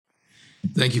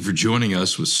Thank you for joining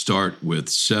us with Start with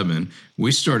 7.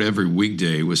 We start every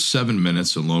weekday with 7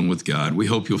 minutes alone with God. We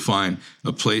hope you'll find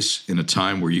a place in a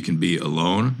time where you can be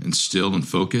alone and still and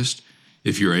focused.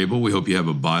 If you're able, we hope you have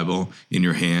a Bible in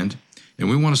your hand. And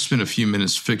we want to spend a few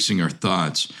minutes fixing our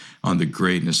thoughts on the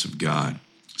greatness of God.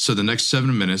 So the next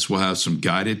 7 minutes, we'll have some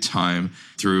guided time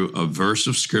through a verse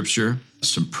of Scripture,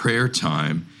 some prayer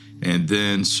time, and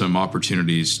then some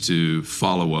opportunities to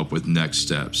follow up with next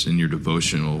steps in your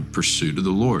devotional pursuit of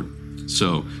the Lord.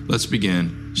 So let's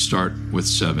begin. Start with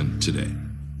 7 today.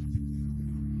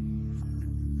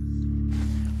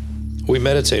 We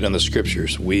meditate on the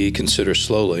Scriptures. We consider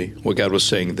slowly what God was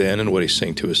saying then and what He's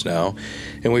saying to us now.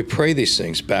 And we pray these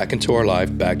things back into our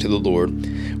life, back to the Lord.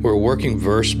 We're working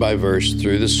verse by verse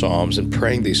through the Psalms and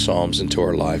praying these Psalms into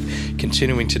our life.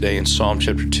 Continuing today in Psalm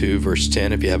chapter 2, verse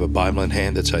 10. If you have a Bible in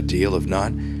hand, that's ideal. If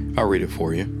not, I'll read it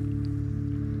for you.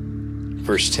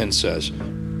 Verse 10 says,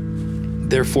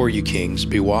 "Therefore, you kings,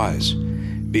 be wise.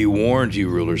 Be warned, you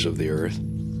rulers of the earth.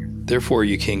 Therefore,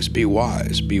 you kings, be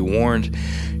wise. Be warned,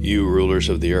 you rulers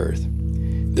of the earth."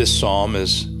 This psalm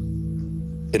is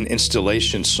an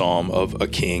installation psalm of a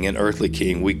king, an earthly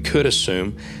king. We could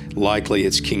assume likely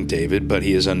it's King David, but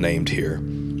he is unnamed here.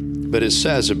 But it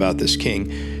says about this king,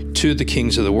 to the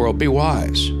kings of the world, be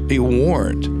wise, be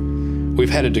warned. We've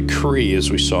had a decree,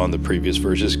 as we saw in the previous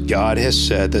verses. God has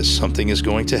said that something is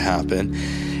going to happen,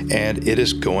 and it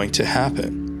is going to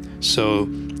happen. So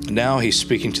now he's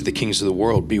speaking to the kings of the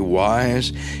world, be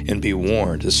wise and be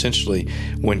warned. Essentially,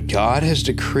 when God has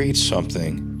decreed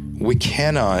something, we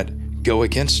cannot go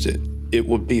against it. It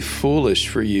would be foolish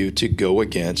for you to go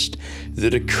against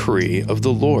the decree of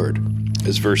the Lord.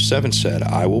 As verse 7 said,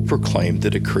 I will proclaim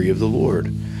the decree of the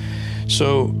Lord.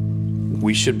 So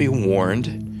we should be warned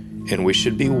and we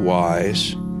should be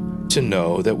wise to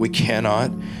know that we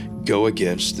cannot go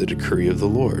against the decree of the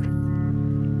Lord.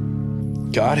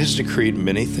 God has decreed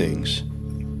many things.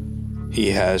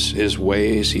 He has His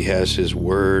ways, He has His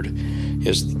word,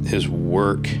 His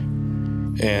work,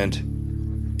 and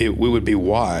we would be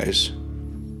wise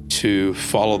to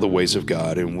follow the ways of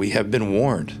God, and we have been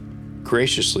warned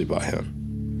graciously by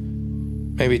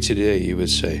Him. Maybe today you would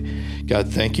say, God,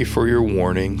 thank you for your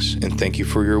warnings and thank you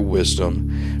for your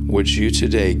wisdom. Would you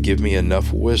today give me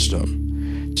enough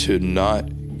wisdom to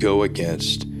not go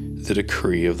against the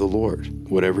decree of the Lord?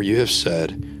 Whatever you have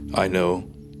said, I know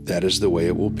that is the way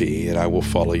it will be, and I will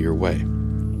follow your way.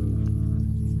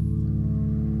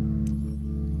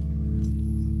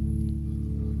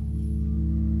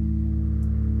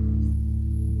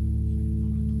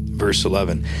 Verse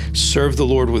 11, serve the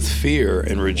Lord with fear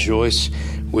and rejoice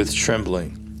with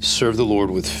trembling. Serve the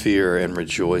Lord with fear and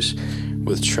rejoice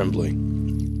with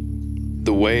trembling.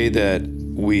 The way that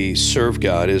we serve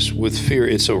God is with fear.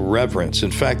 It's a reverence.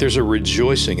 In fact, there's a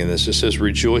rejoicing in this. It says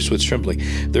rejoice with trembling.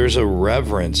 There's a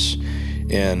reverence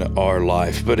in our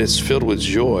life, but it's filled with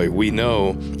joy. We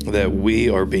know that we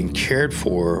are being cared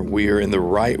for. We are in the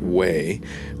right way.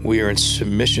 We are in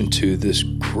submission to this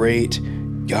great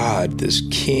God, this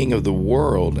King of the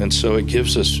world. And so it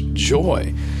gives us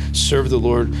joy. Serve the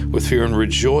Lord with fear and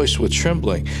rejoice with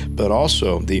trembling. But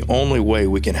also, the only way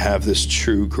we can have this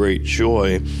true great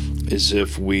joy is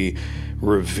if we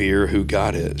revere who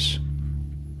God is.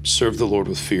 Serve the Lord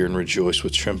with fear and rejoice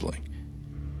with trembling.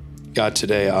 God,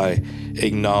 today I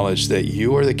acknowledge that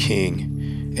you are the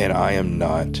King and I am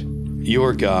not. You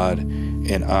are God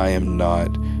and I am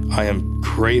not. I am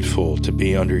grateful to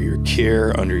be under your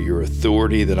care, under your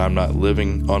authority, that I'm not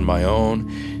living on my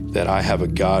own, that I have a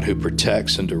God who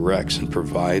protects and directs and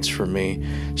provides for me.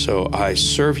 So I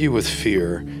serve you with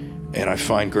fear and I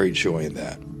find great joy in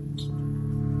that.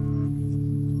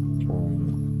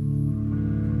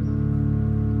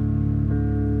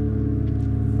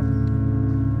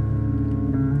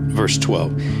 Verse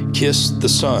 12, kiss the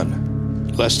Son,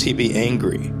 lest he be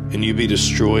angry, and you be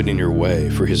destroyed in your way,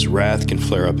 for his wrath can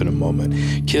flare up in a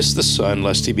moment. Kiss the Son,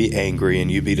 lest he be angry,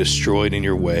 and you be destroyed in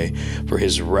your way, for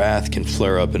his wrath can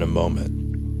flare up in a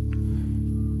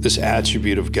moment. This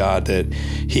attribute of God, that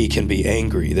he can be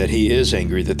angry, that he is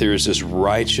angry, that there is this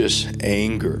righteous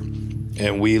anger.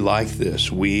 And we like this.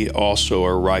 We also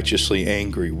are righteously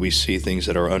angry. We see things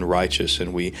that are unrighteous,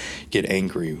 and we get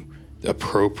angry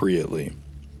appropriately.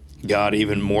 God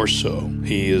even more so.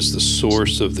 He is the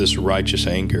source of this righteous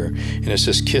anger. And it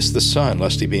says, kiss the Son,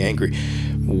 lest he be angry.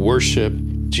 Worship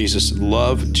Jesus,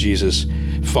 love Jesus,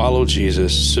 follow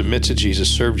Jesus, submit to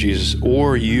Jesus, serve Jesus,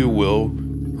 or you will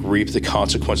reap the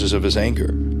consequences of his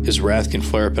anger. His wrath can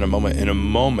flare up in a moment. In a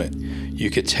moment, you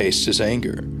could taste his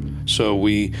anger. So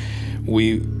we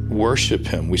worship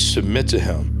him. We submit to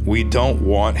him. We don't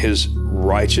want his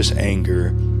righteous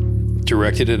anger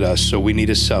directed at us, so we need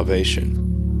His salvation.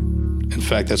 In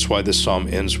fact, that's why this psalm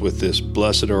ends with this: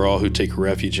 blessed are all who take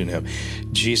refuge in Him.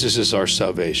 Jesus is our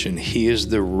salvation. He is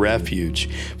the refuge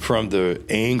from the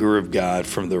anger of God,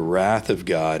 from the wrath of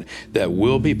God that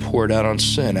will be poured out on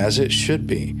sin, as it should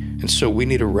be. And so we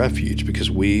need a refuge because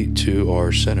we too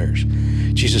are sinners.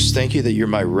 Jesus, thank you that you're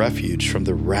my refuge from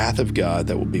the wrath of God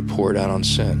that will be poured out on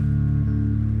sin.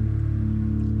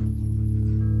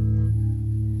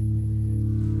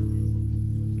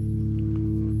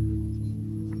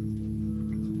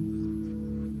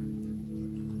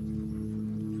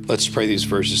 Let's pray these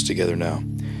verses together now.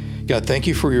 God, thank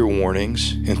you for your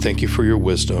warnings and thank you for your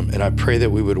wisdom. And I pray that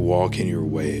we would walk in your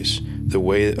ways, the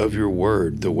way of your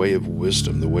word, the way of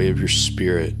wisdom, the way of your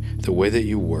spirit, the way that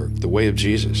you work, the way of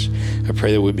Jesus. I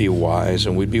pray that we'd be wise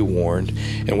and we'd be warned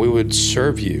and we would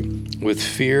serve you with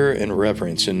fear and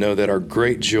reverence and know that our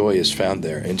great joy is found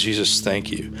there. And Jesus,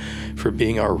 thank you for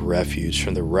being our refuge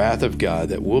from the wrath of God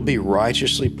that will be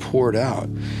righteously poured out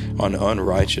on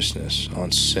unrighteousness,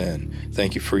 on sin.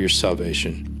 Thank you for your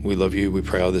salvation. We love you. We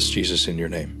pray all this, Jesus, in your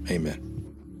name. Amen.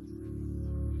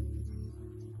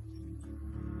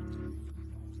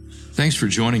 Thanks for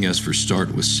joining us for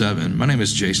Start with 7. My name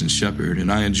is Jason Shepard,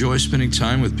 and I enjoy spending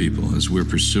time with people as we're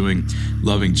pursuing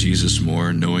loving Jesus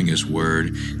more, knowing His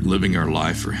Word, living our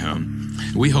life for Him.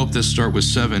 We hope this Start with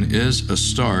 7 is a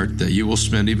start that you will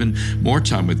spend even more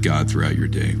time with God throughout your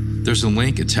day. There's a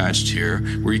link attached here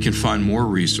where you can find more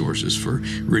resources for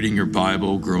reading your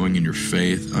Bible, growing in your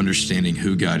faith, understanding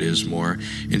who God is more,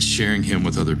 and sharing Him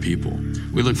with other people.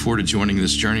 We look forward to joining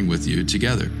this journey with you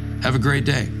together. Have a great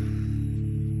day.